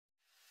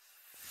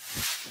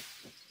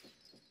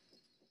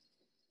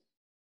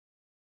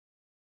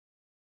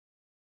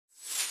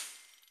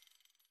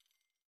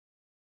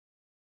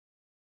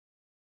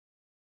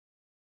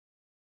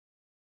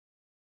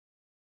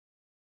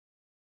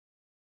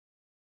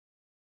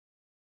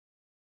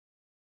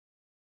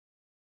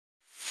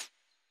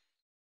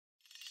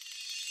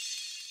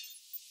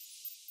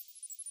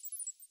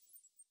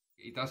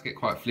He does get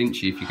quite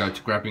flinchy if you go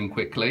to grab him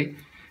quickly,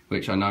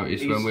 which I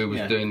noticed when we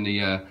was doing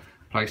the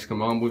place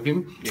command with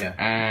him. Yeah.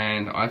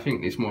 And I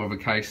think it's more of a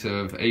case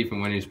of, even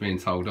when he was being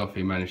told off,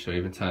 he managed to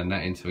even turn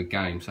that into a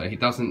game. So he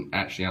doesn't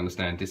actually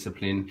understand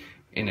discipline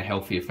in a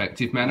healthy,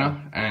 effective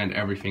manner, and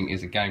everything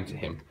is a game to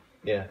him.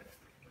 Yeah.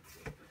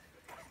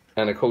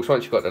 And of course,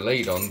 once you've got the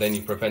lead on, then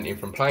you prevent him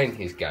from playing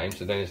his game.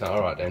 So then it's like,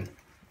 all right then.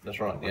 That's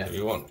right. Yeah. What do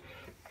you want?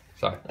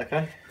 So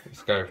okay,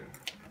 let's go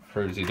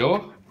through the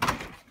door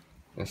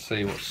and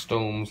see what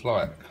Storm's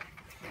like.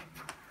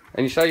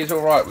 And you say he's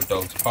all right with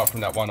dogs, apart from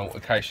that one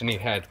altercation he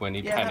had when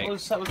he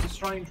panicked. that was a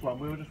strange one.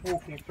 We were just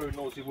walking through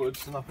Noisy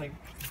Woods, and I think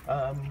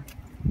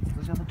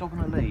was the other dog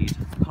on a lead. I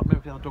can't remember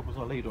if the other dog was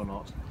on a lead or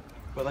not.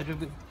 But they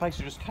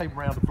basically just came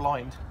around a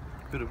blind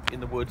bit in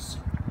the woods,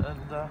 and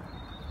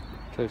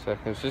 2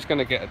 seconds. Just going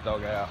to get a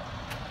dog out.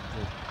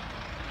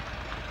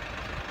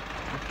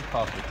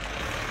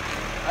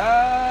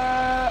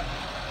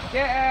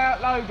 Get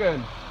out,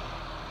 Logan.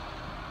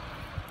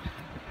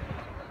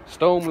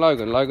 Storm,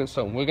 Logan,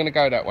 Storm. We're going to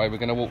go that way. We're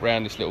going to walk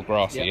around this little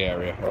grassy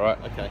area, all right?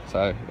 Okay.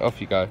 So off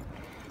you go.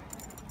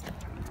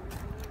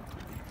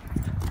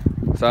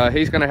 So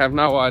he's going to have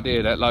no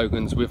idea that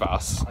Logan's with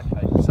us.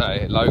 Okay.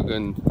 So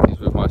Logan is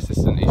with my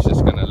assistant. He's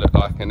just going to look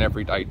like an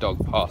everyday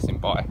dog passing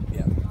by.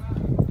 Yeah.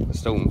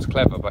 Storm's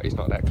clever, but he's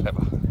not that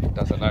clever. He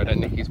doesn't know that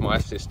Nicky's my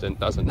assistant,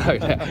 doesn't know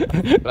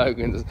that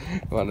Logan's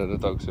one of the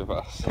dogs with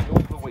us. You're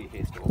the wheat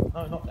here, Storm.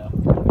 No, not now.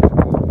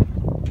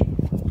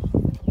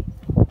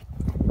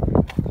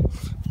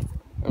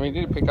 I mean,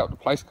 he did pick up the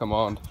place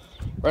command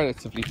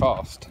relatively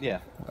fast. Yeah.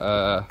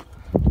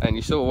 And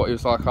you saw what he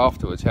was like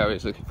afterwards, how he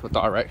was looking for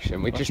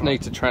direction. We just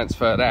need to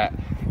transfer that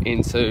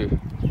into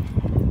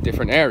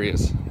different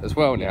areas as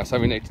well now. So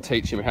we need to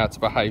teach him how to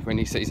behave when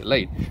he sees a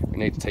lead. We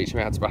need to teach him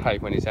how to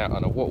behave when he's out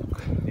on a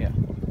walk. Yeah.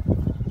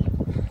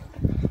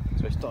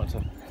 So he's starting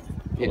to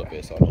pull a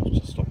bit, so I'll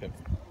just stop him.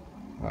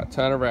 Right,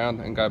 turn around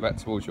and go back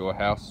towards your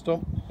house.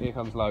 Stop. Here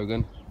comes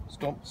Logan.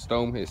 Stop.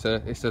 Storm, it's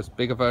a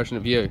bigger version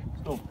of you.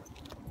 Stop.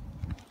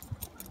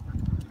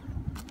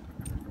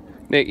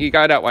 Nick, you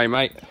go that way,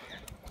 mate.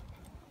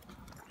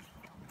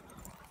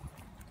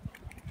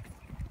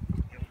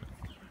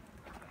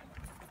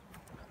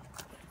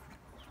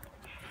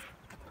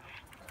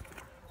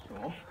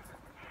 Stop.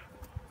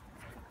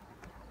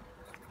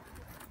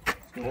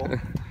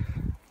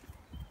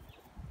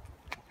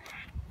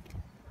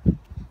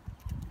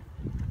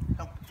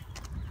 Stop.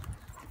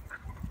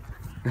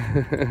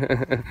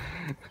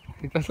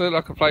 He does look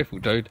like a playful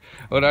dude.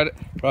 Although,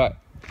 right,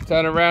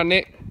 turn around,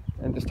 Nick,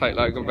 and just take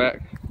Logan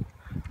back.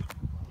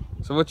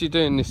 So what do you do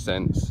in this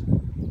sense?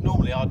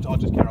 Normally I'll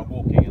just carry on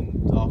walking,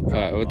 and after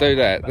Alright, we'll do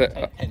that.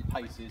 10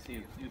 paces,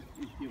 he'll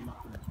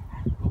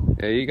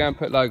Yeah, you go and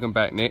put Logan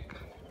back, Nick.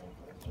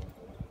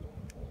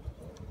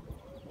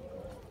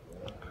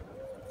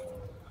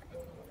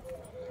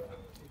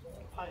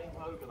 paying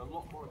Logan a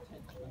lot more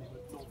attention than he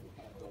would normally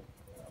pay a dog.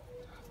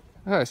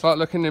 Oh, it's like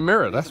looking in the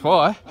mirror, that's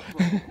why.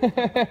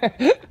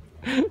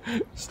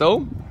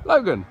 Storm,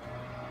 Logan.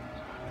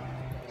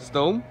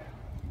 Storm,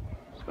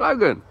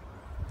 Logan.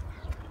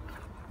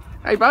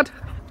 Hey, bud.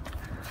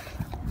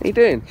 How you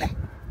doing?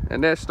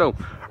 And there's Storm.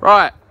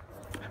 Right,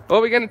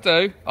 what we're going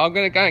to do, I'm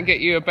going to go and get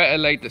you a better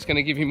lead that's going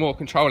to give you more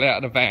control out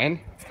of the van.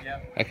 Yeah.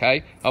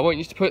 Okay, I want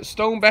you to put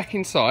Storm back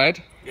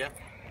inside. Yeah.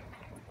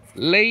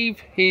 Leave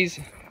his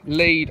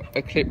lead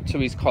clipped to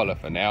his collar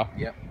for now.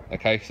 Yeah.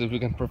 Okay, so we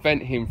can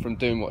prevent him from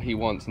doing what he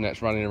wants, and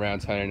that's running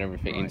around turning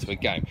everything into a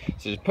game.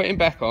 So just put him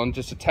back on,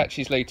 just attach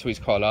his lead to his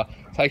collar,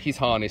 take his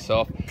harness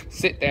off,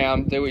 sit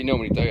down, do what you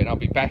normally do, and I'll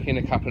be back in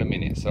a couple of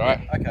minutes, all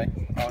right? Okay,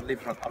 I'll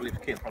leave the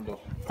key in front door.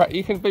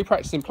 You can be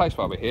practicing place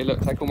while we're here.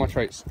 Look, take all my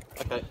treats.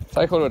 Okay.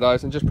 Take all of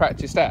those and just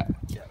practice that.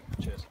 Yeah,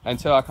 cheers.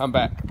 Until I come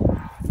back.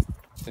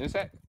 See you in a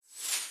sec.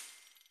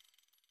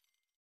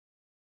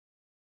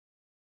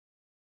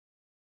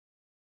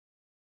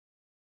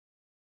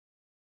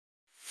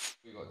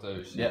 We've got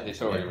to do,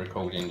 it's already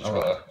recording, just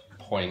got to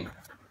point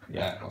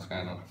at what's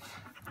going on.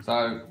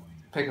 So,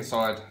 pick a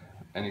side,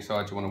 any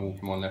side you want to walk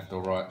him on, left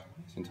or right,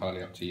 it's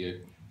entirely up to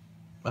you.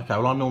 Okay,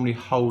 well I normally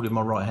hold in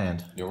my right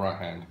hand. Your right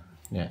hand.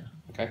 Yeah.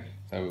 Okay,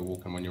 so we're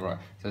walking on your right.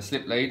 So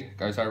slip lead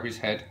goes over his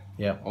head,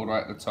 all the way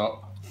at the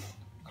top,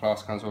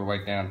 clasp comes all the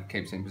way down,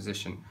 keeps it in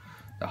position.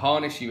 The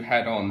harness you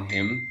had on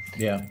him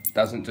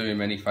doesn't do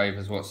him any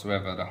favours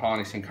whatsoever. The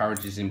harness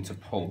encourages him to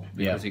pull,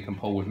 because he can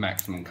pull with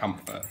maximum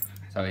comfort.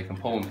 So he can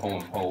pull and pull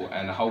and pull,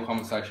 and the whole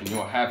conversation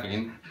you're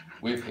having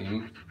with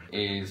him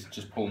is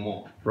just pull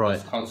more. Right.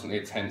 It's constantly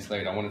a tense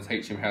lead. I want to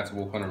teach him how to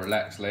walk on a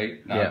relaxed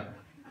lead. No. Yeah.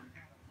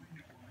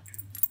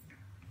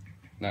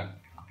 No.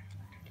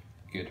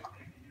 Good.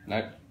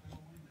 No.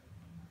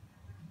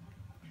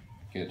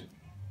 Good.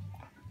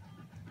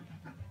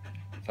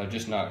 So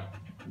just no.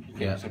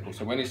 Keep it simple.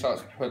 So when he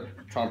starts to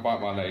try and bite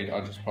my lead, I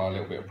just apply a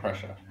little bit of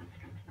pressure.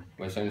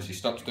 But as soon as he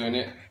stops doing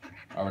it,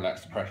 I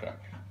relax the pressure.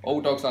 All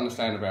dogs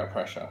understand about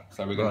pressure,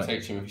 so we're going to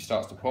teach him if he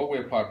starts to pull, we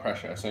apply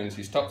pressure. As soon as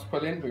he stops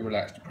pulling, we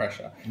relax the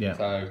pressure.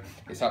 So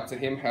it's up to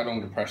him how long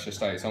the pressure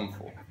stays on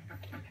for.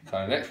 So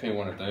the next thing you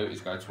want to do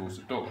is go towards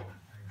the door.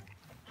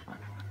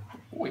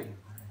 Oi.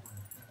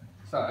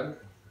 So,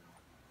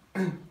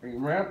 bring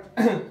him round,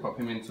 pop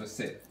him into a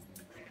sit.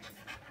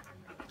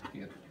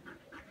 Good.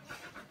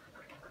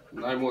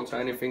 No more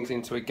turning things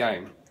into a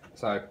game.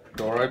 So,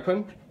 door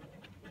open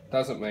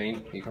doesn't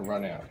mean he can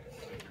run out.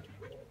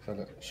 So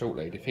look, short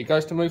lead. If he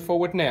goes to move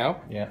forward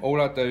now,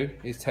 all I do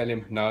is tell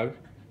him no,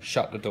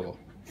 shut the door.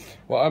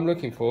 What I'm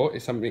looking for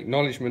is some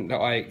acknowledgement that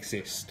I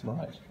exist.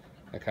 Right.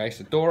 Okay,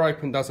 so door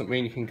open doesn't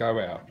mean you can go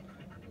out.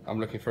 I'm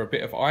looking for a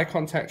bit of eye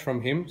contact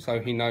from him so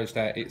he knows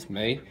that it's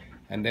me,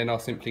 and then I'll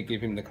simply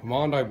give him the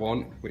command I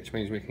want, which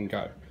means we can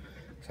go.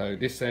 So in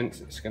this sense,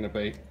 it's going to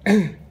be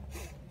looking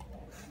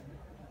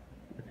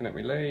at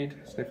me lead,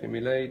 sniffing me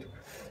lead.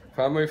 If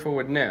I move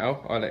forward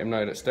now, I let him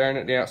know that staring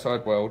at the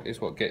outside world is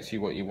what gets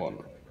you what you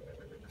want.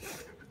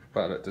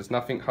 But look, there's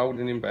nothing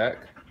holding him back.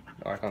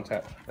 Eye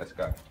contact, let's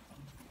go.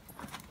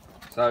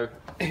 So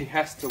he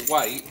has to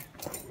wait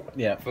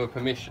for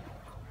permission.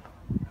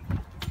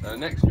 So the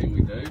next thing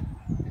we do is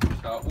we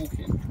start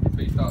walking. If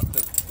he starts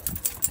to,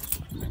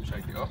 let me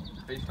shake it off.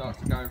 If he starts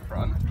to go in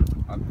front,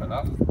 I pull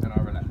up and I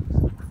relax.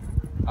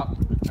 Up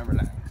and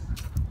relax.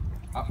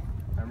 Up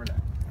and relax.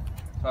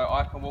 So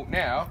I can walk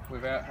now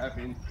without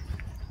having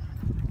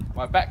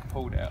my back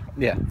pulled out.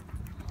 Yeah.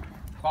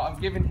 But I'm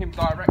giving him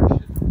direction.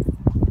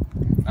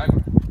 No,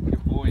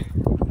 good boy.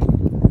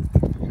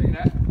 See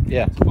that?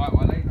 Yeah. Bite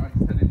my leg, I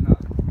can tell him no.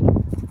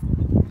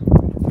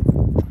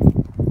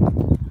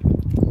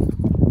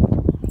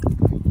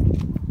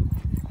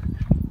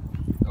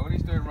 So what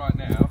he's doing right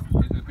now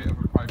is a bit of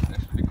a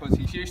process because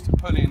he's used to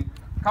pulling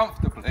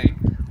comfortably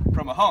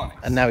from a harness.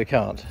 And now he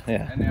can't,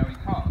 yeah. And now he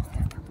can't.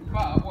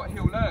 But what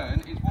he'll learn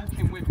is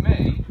walking with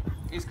me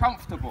is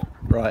comfortable.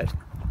 Right.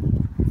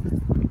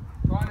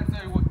 Trying to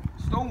do what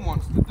Storm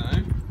wants to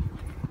do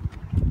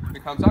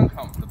becomes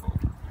uncomfortable.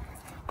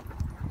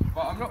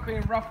 But I'm not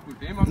being rough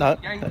with him, I'm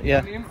not yanking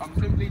him, I'm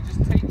simply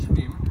just teaching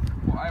him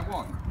what I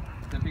want.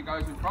 So if he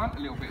goes in front, a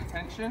little bit of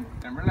tension,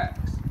 then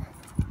relax.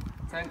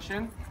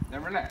 Tension,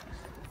 then relax.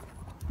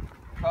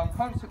 So I'm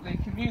constantly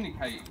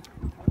communicating.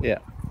 Yeah.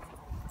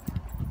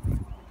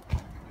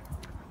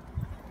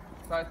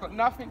 So it's got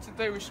nothing to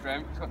do with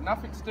strength, it's got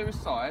nothing to do with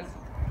size.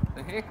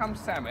 So here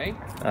comes Sammy.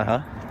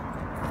 Uh-huh.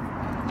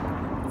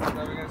 So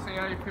we're going to see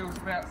how he feels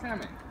about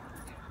Sammy.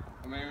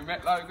 I mean, we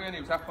met Logan,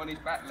 he was up on his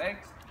back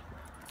legs.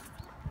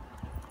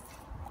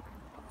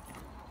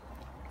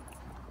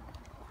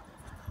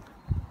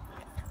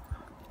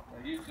 So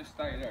you just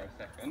stay there a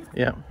second.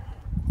 Yeah.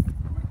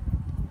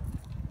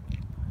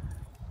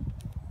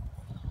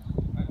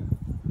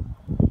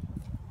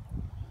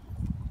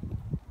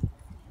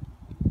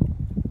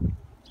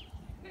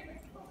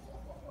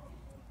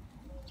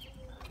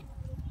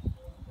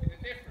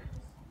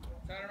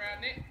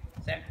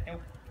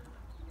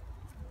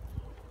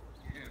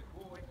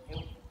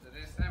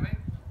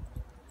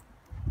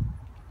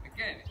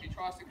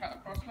 Tries to cut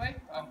across me,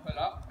 I'll pull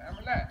up and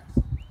relax.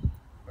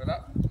 Pull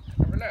up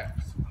and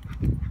relax.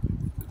 So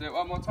do it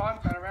one more time,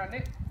 turn around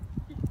it.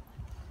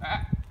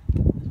 Ah.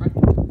 Good. Look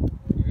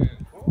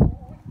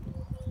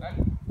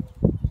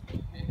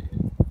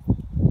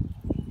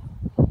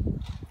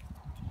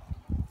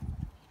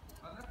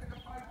at the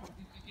focus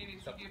he's beginning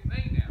to give me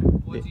now.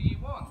 What do you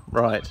want?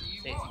 Right. What do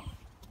you want?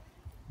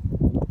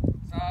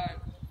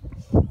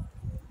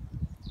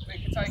 So we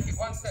can take it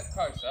one step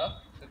closer,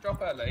 so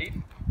drop our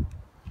lead.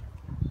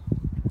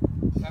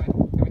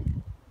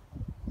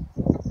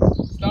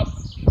 Stop.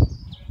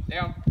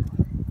 Down.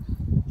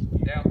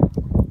 Down.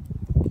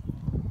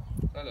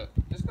 So look,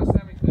 just because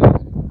Sammy's there.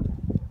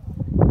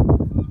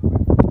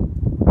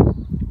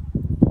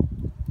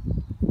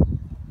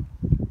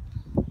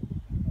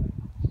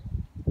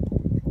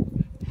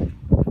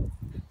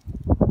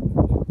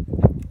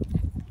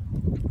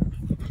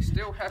 He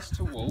still has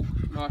to walk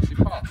nicely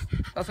past.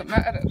 Doesn't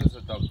matter that there's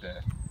a dog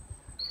there.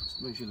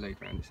 Just move your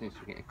lead around, it seems to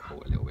be getting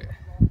caught a little bit.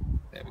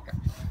 There we go.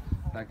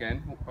 Now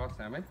again, walk past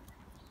Sammy.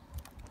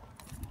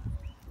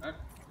 No.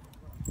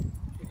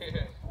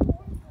 Yeah.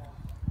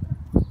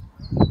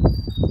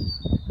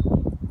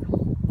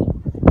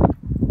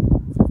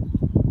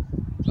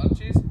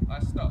 Lunches, I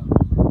stop.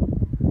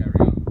 Carry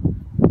on.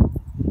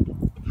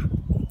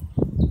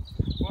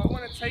 What I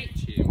want to teach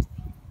him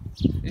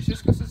is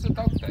just because there's a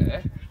dog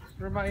there,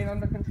 remain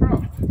under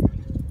control.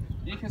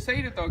 You can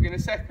see the dog in a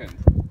second.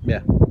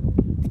 Yeah.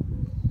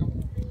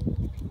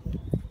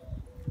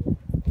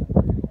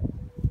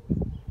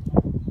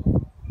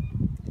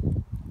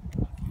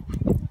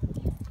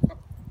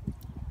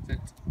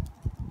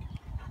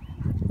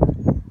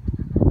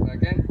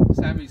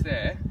 Sammy's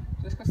there,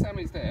 just because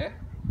Sammy's there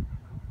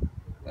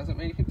doesn't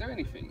mean you can do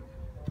anything.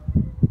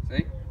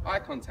 See? Eye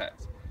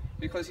contact.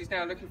 Because he's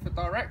now looking for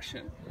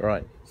direction.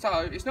 Right.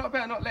 So it's not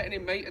about not letting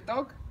him meet a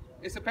dog,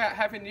 it's about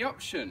having the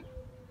option.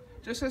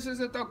 Just as there's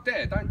a dog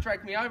there, don't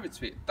drag me over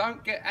to it.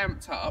 Don't get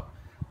amped up,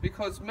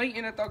 because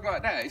meeting a dog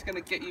like that is going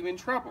to get you in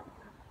trouble.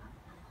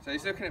 So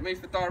he's looking at me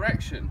for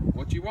direction.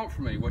 What do you want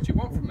from me? What do you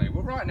want from me?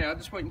 Well, right now I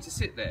just want you to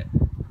sit there.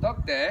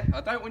 Dog there,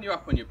 I don't want you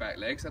up on your back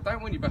legs. I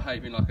don't want you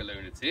behaving like a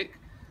lunatic.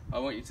 I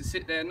want you to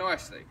sit there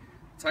nicely.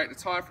 Take the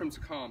time for him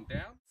to calm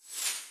down.